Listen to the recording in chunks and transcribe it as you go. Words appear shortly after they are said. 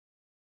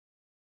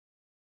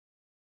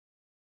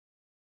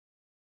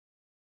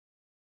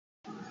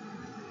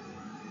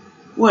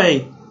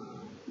Wait,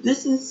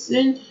 this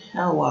isn't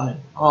Hawaii.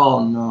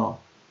 Oh no,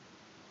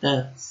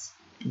 that's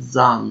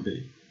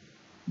zombie.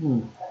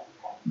 Hmm.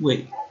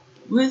 Wait,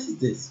 what is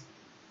this?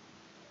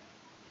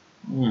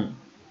 Hmm.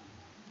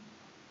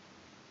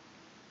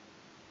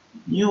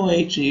 New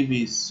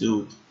HAV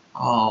suit.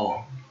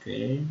 Oh,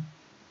 okay.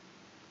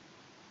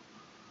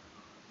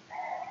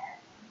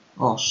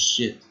 Oh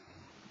shit.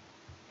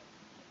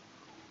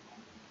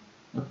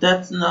 But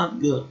that's not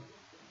good.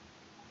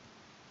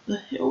 The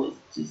hell is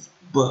this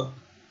bug?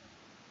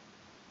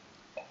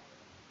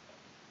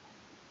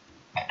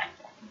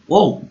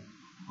 Whoa.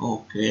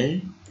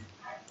 Okay.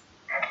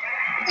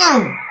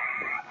 Mm.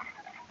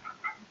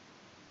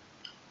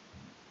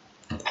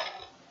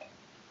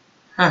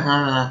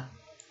 Haha.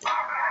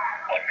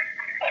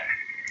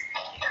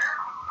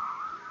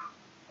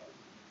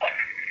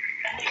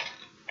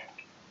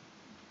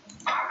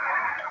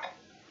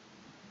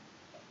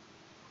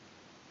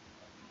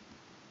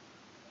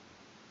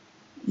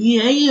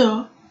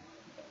 Yeah.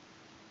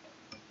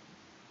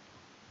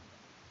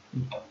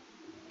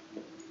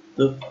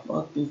 The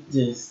fuck is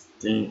this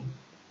thing?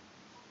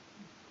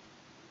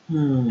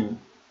 Hmm.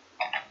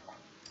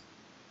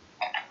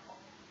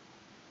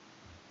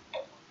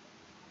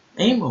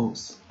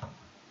 Amos.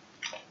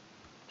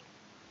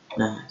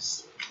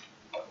 Nice.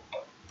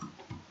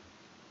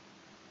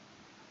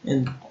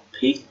 And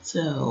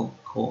pigtail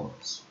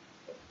cords.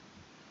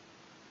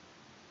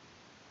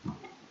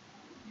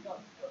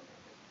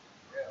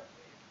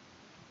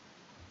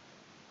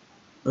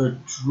 A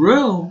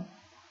drill?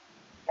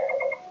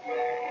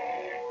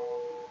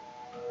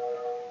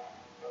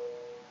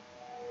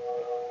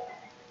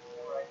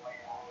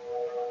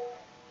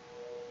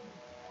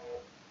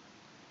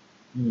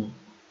 Hmm.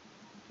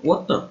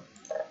 What the?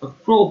 A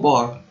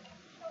crowbar.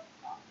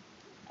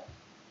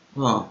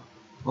 Oh.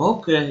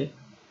 Okay.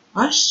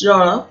 I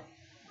shut up.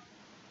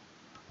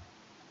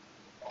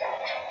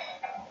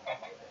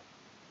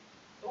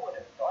 Who would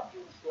have thought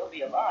you'd still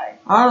be alive?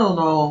 I don't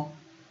know.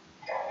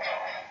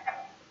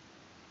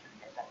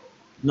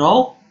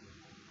 No?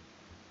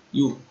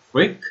 You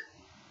freak?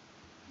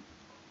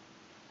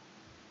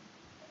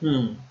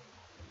 Hmm.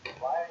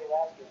 Why are you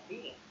asking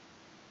me?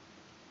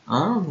 I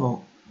don't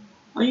know.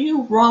 Are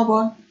you a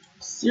robot?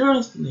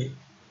 Seriously?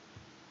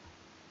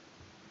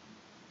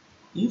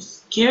 You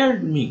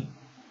scared me.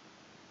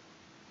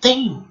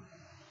 Damn.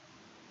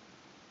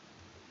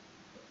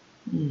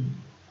 Hmm.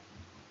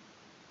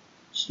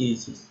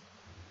 Jesus.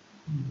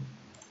 Hmm.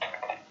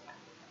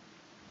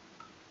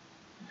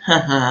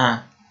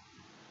 Haha.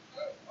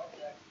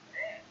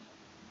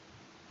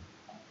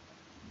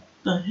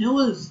 The hell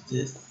is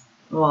this?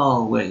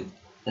 Oh wait,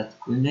 that's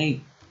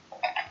grenade.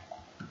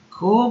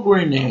 Cool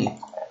grenade.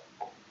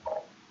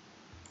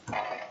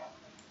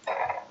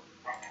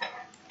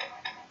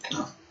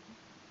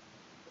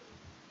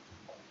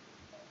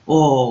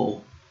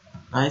 Oh,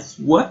 nice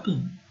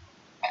weapon.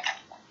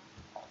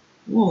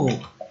 Whoa,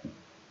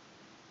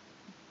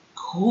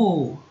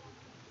 cool.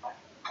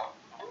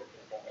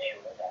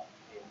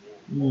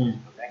 Hmm.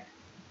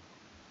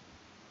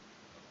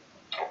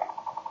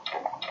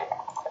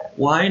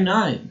 Why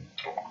not?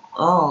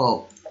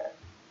 Oh,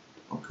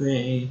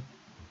 okay.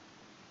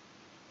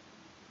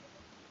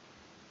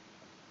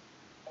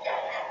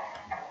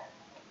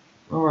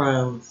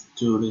 Alright, let's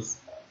do this.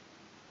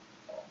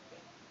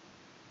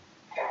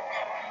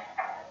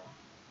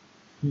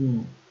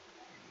 Hmm.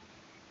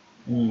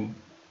 Hmm.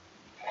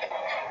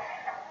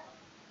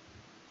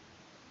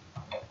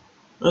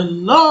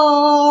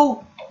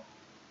 Hello?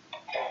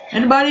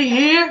 Anybody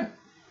here?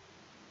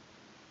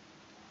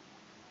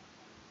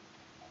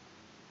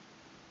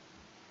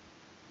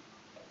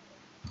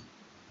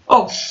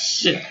 Oh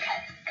shit.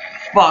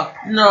 Fuck,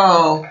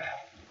 no.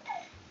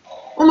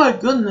 Oh my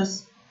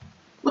goodness.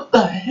 What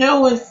the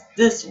hell is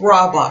this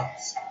robot?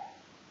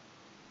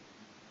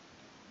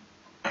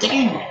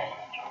 Damn.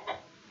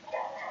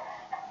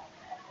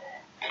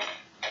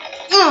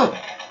 Mm.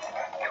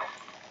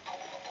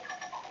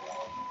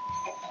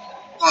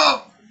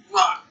 Oh,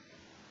 fuck.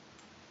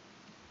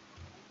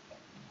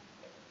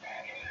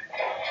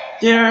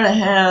 There I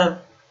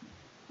have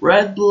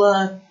red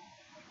blood.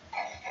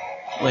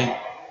 Wait,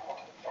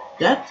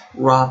 that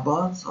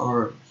robots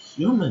are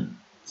human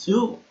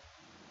too.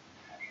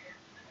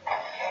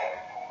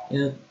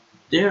 Yeah,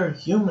 they're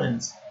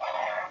humans.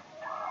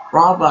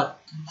 Robot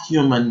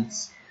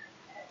humans,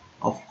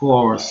 of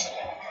course.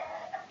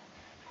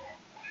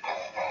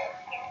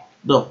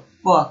 The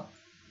fuck?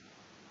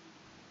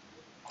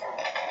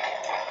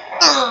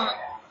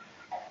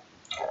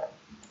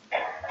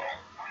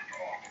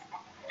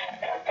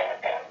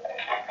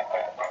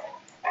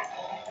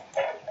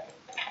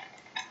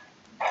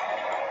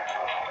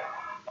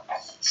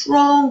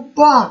 Strong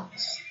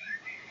box.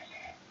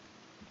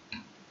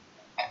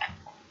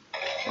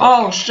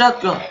 Oh,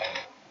 shotgun.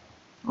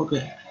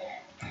 Okay.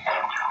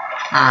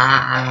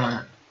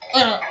 Ah.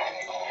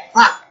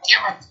 Fuck,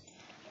 damn it.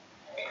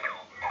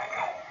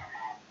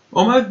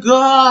 Oh my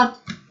god.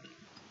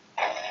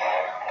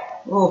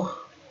 Oh.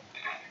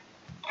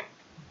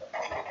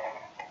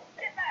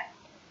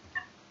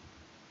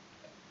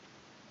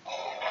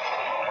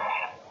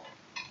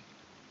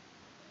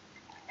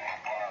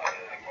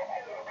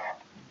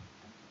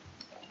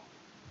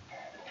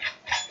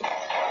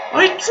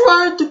 I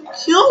tried to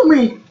kill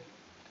me!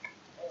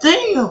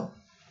 Damn!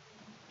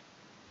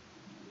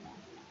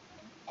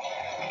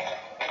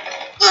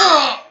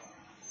 Ah!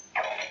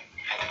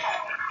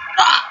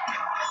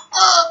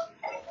 Ah!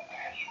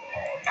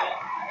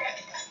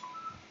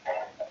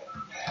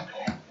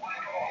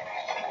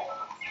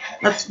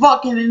 That's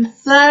fucking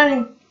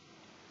insane!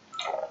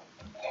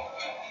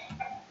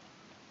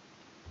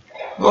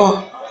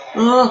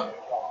 Oh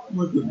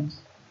my goodness.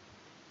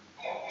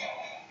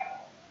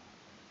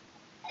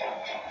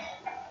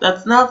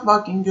 That's not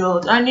fucking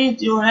good. I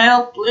need your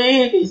help,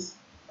 please.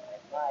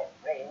 At my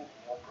range,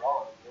 your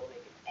drawing will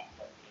make it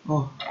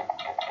excellent.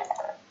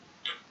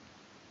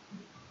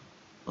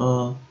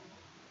 Oh.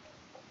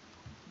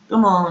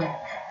 Come on. As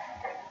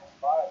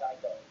far as I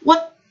go.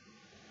 What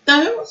the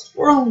hell is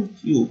wrong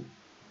with you?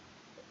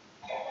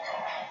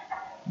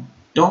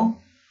 Don't.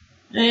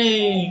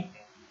 Hey.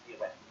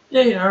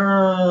 Hey,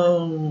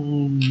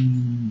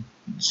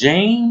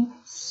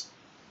 James?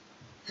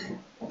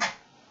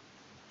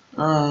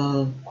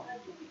 Why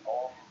do we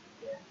all have to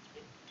wear these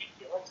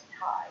ridiculous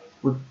ties?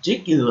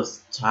 Ridiculous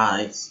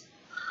ties.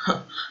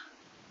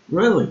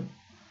 Really?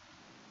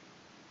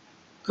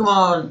 Come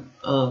on,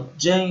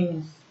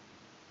 James.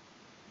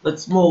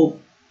 Let's move.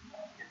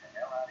 Get the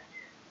hell out of here.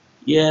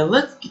 Yeah,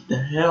 let's get the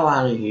hell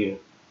out of here.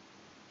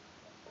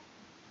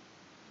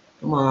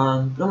 Come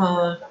on, come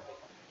on.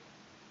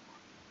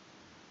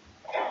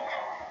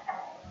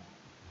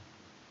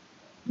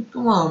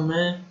 Come on,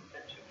 man.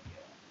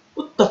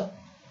 What the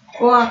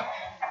fuck?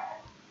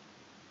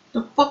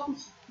 The fuck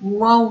is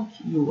wrong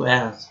with you,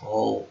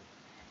 asshole?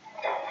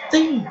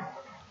 Damn.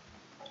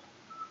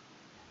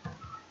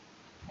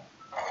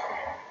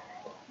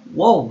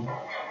 Whoa.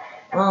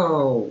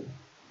 Oh.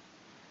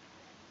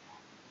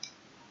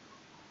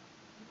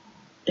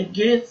 I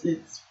guess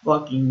it's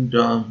fucking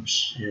dumb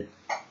shit.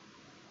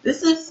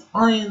 This is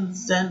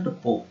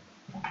unacceptable.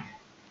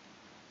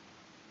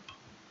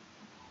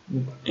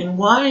 And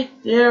why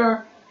do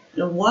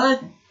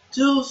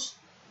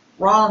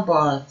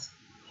robots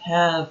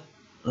have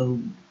a,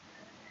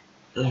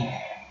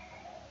 a,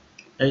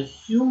 a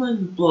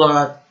human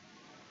blood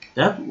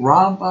that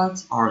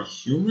robots are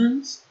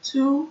humans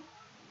too?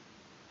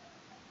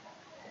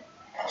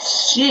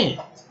 Shit.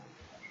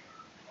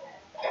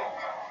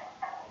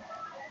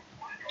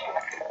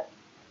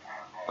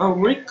 A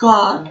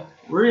recon,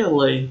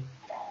 really?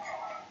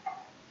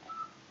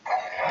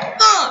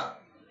 Ah!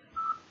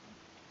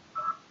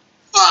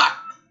 Fuck!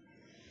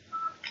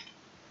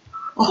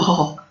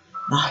 Oh,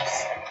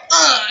 nice.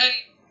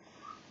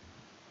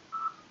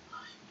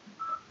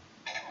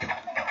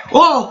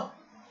 Whoa!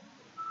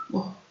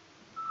 Whoa!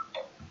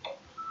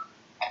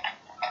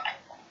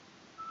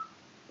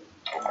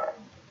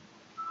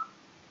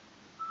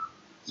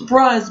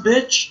 Surprise,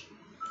 bitch!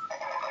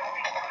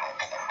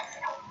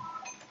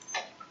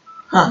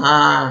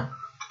 Haha!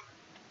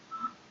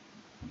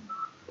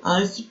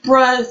 I'm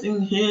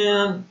surprising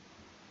him.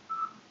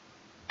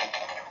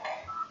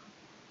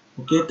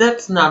 Okay,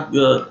 that's not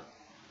good.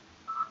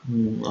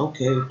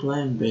 Okay,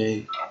 plan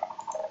B.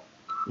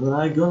 What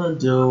I gonna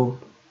do?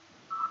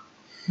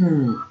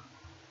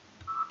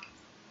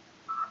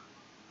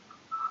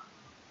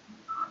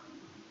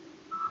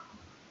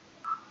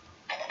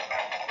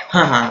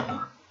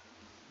 Haha.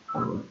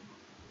 Alright.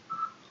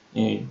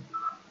 And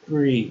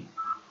 3,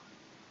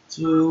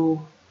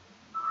 2,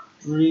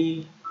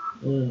 3,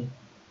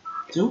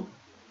 2,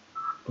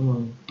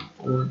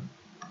 4,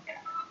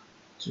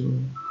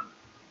 2.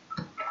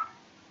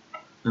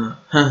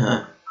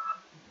 Haha.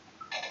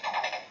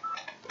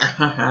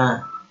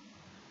 Haha.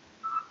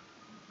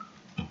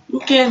 You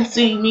can't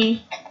see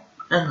me.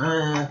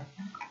 Haha.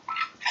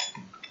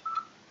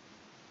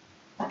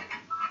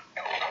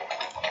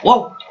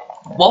 Whoa!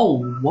 Whoa!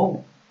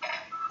 Whoa!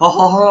 Ha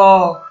ha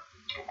ha!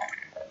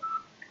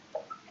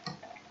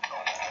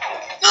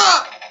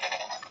 Ah!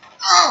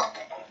 Ah!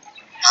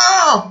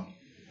 Ah!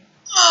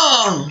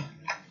 Ah!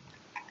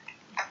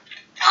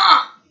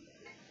 Ah!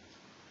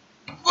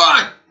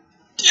 Fuck!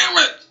 Damn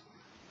it!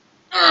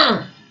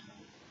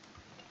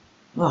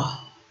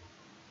 Ah!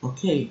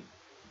 Okay.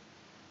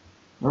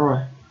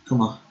 Alright,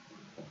 come on.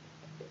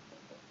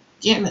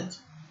 Damn it!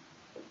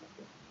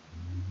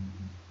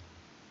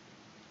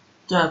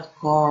 That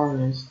car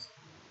is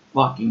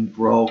fucking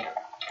broke.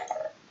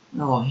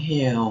 Oh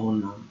hell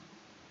no.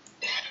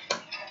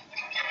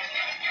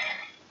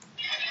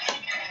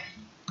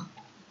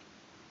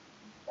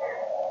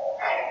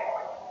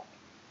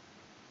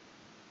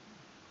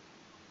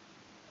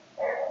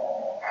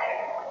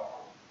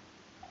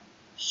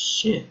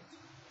 Shit.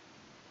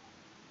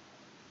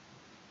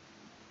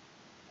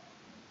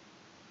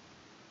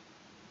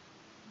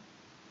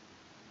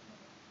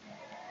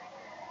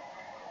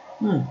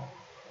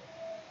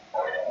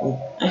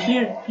 Oh, I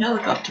hear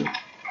helicopter.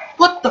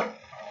 What the?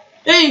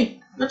 Hey!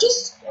 I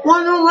just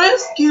wanna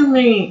rescue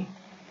me!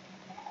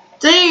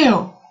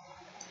 Damn!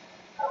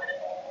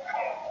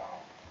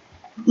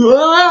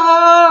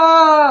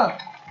 Ah!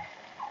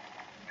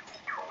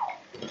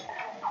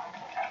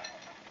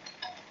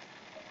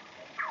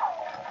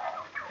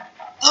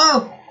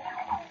 Oh!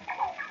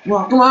 Come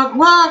on, come on,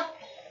 come on!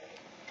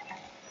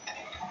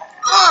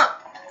 Ah!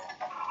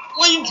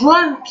 Why are you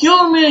trying to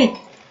kill me?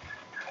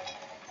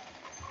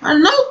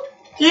 I'm not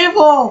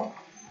evil!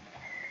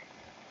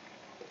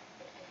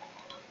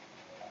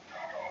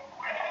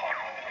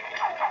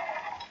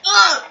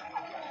 Ah!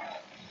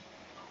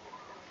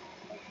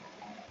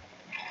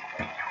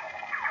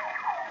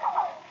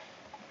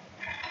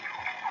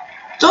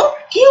 Don't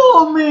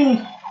kill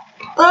me!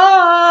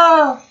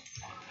 Ah!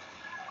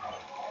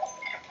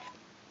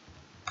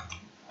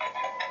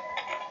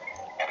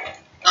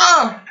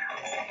 Ah!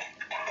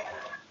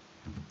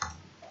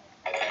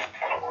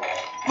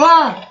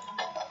 Fuck!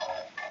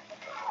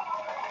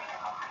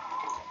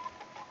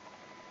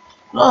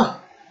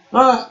 Ah!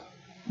 Ah!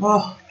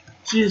 Oh,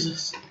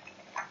 Jesus.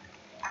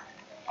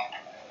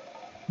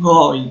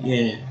 Oh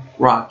yeah,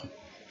 rocket.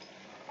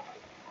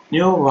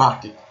 New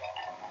rocket.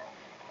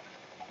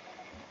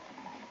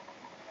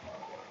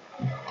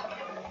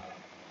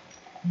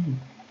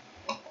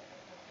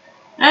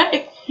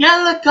 Hey,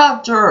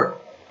 helicopter!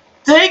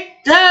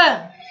 Take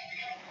that!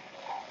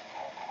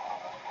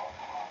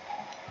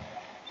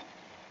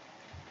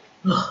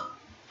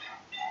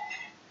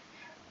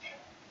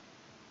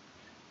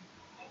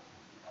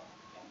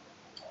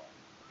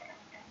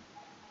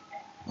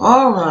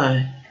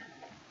 Alright.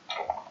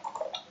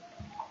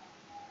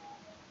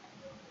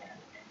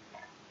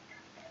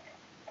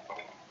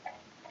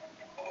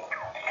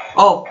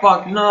 Oh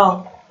fuck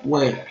no!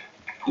 Wait,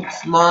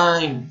 it's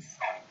mine.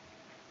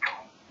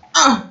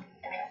 Ah!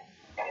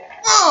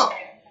 Ah!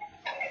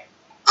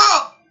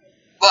 Ah!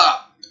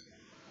 Fuck!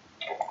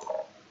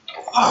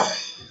 Ah!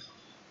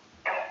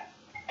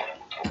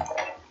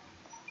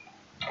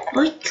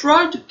 Are you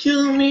trying to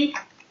kill me?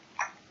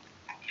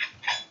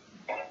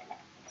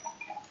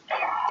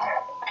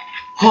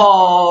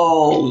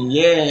 Oh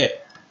yeah!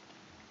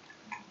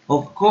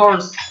 Of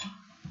course.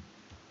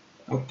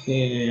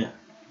 Okay.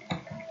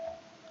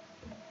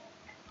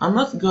 I'm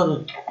not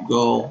gonna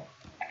go.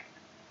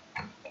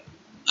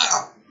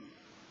 Ah!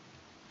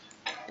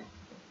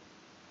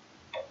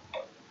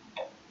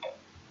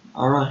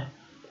 Alright.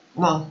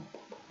 Come on.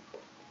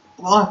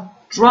 Come on.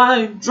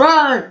 Drive!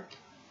 Drive!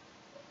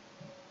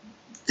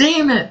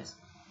 Damn it!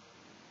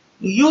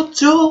 You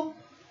too?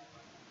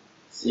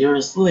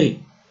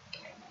 Seriously?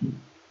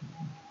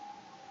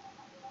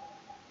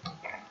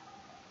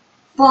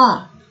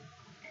 Fuck!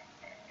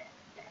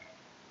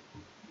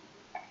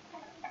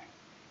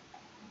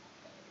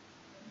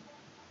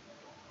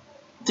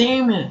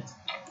 Damn it!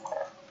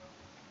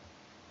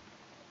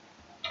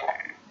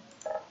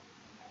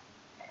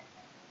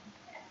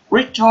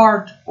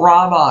 Retard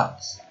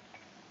robots!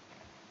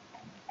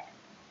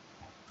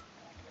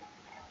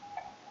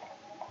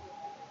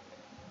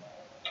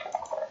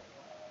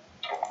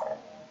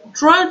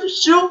 Try to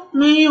shoot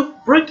me, you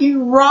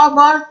freaking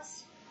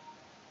robots!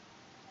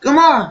 Come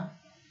on!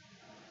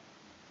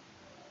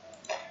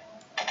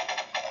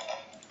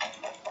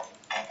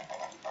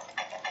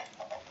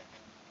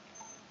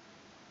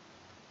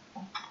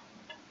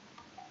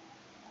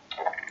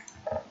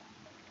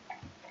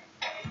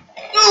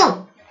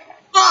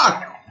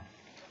 Fuck!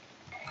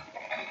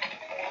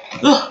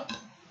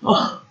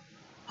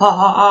 Ha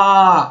ha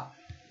ha!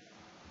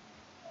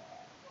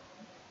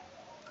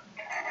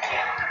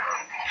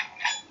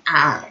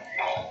 Ah!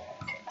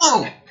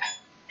 Oh!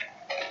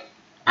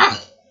 Ah!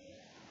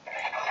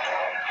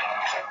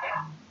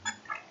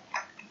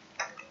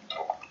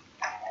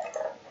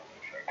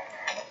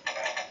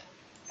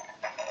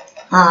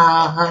 Ha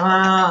ha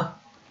ha!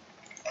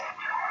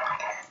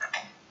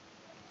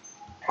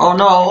 Oh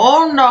no!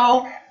 Oh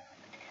no!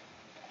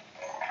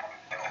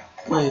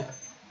 Wait.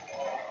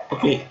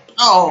 Okay.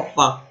 Oh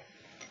fuck!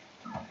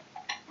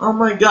 Oh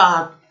my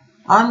god!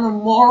 I'm a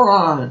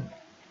moron!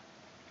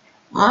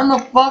 I'm a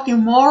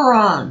fucking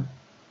moron!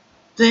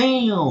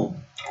 Damn!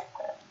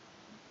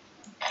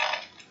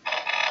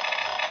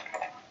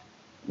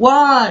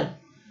 Why?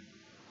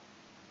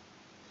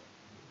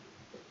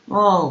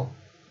 Oh.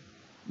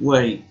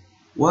 Wait.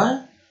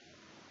 What?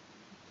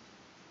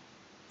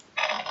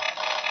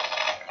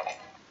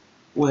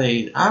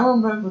 Wait, I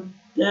remember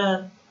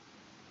that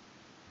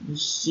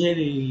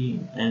shitty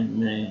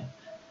anime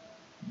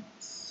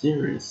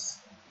series.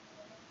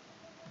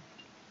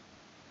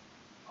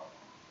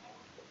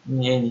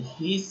 And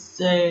he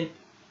said,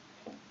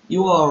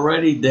 you are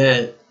already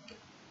dead.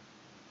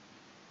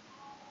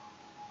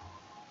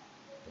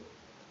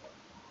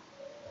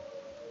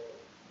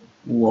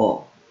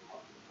 Whoa.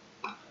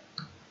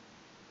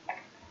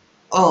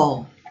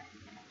 Oh.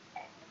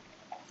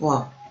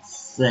 Fuck's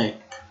sake.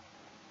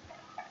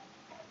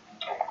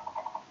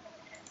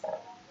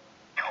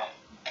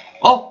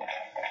 Oh.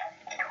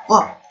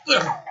 Fuck.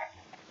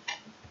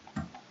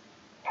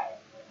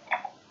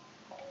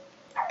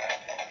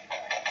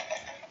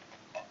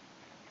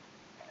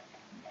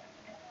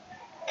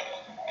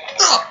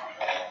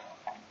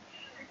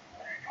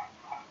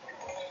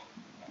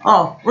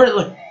 Oh,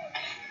 really?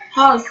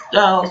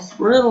 Hostiles,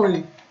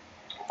 really?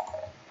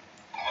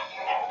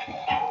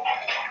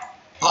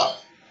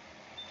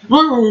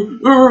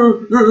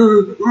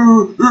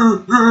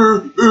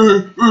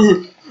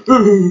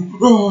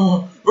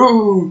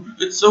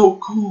 It's so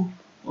cold.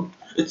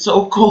 It's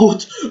so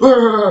cold.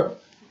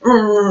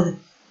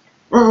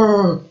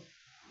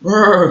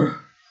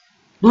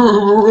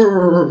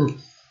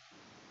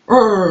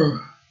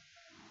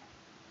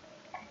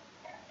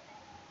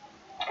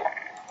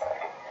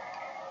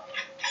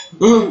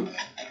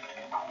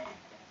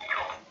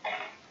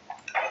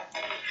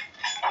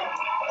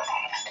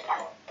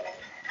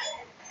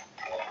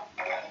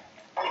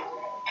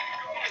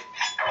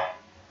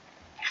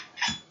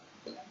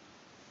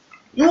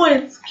 You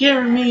ain't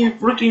scaring me,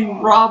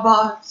 freaking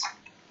robots.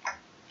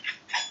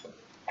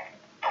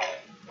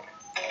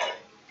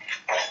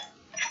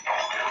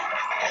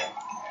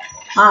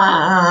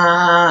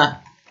 Ah!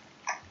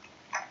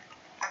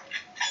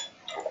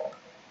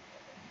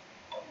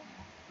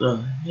 The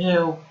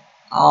hell?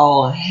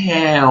 Oh,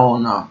 hell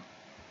no.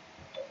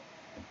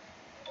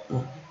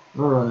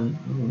 Alright,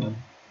 alright.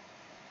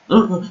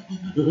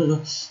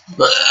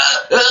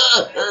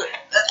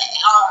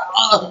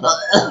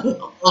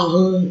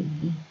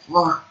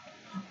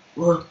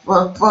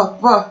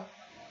 Fuck.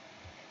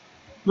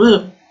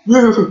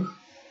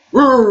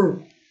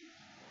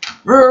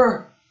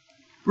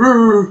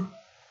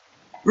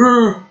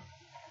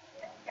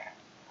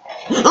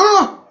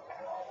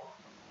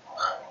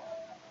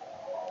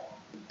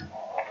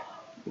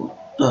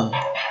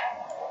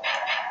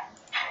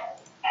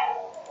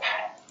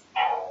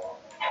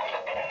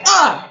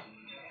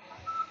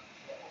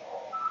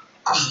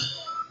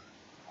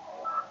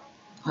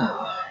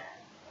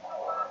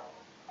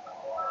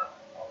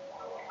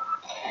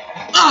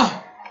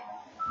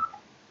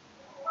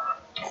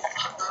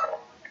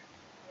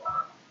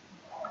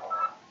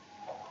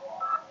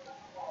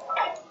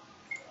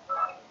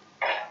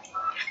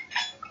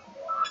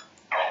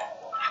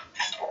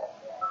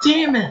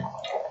 Damn it!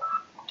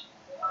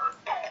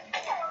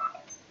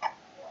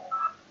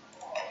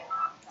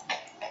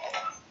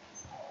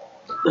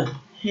 The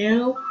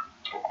hell?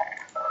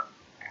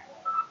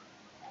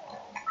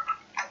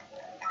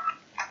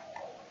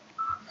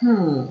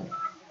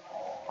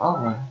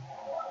 Alright.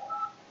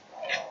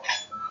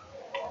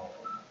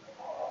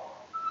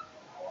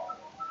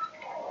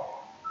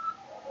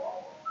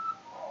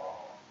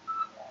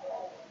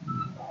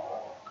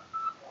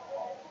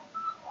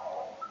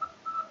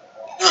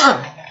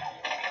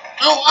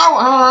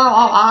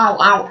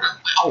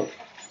 Ow.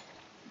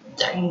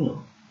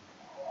 Damn.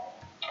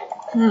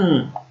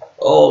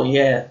 Oh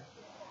yeah.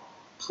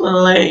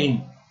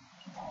 Plane.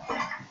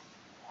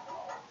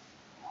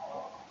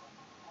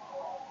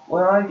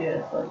 Well, I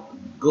guess like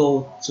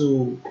go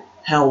to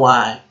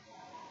Hawaii.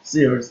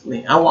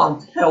 Seriously, I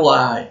want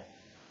Hawaii.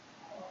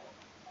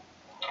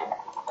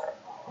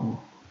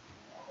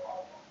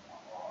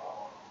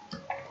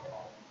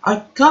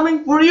 I'm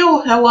coming for you,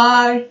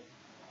 Hawaii.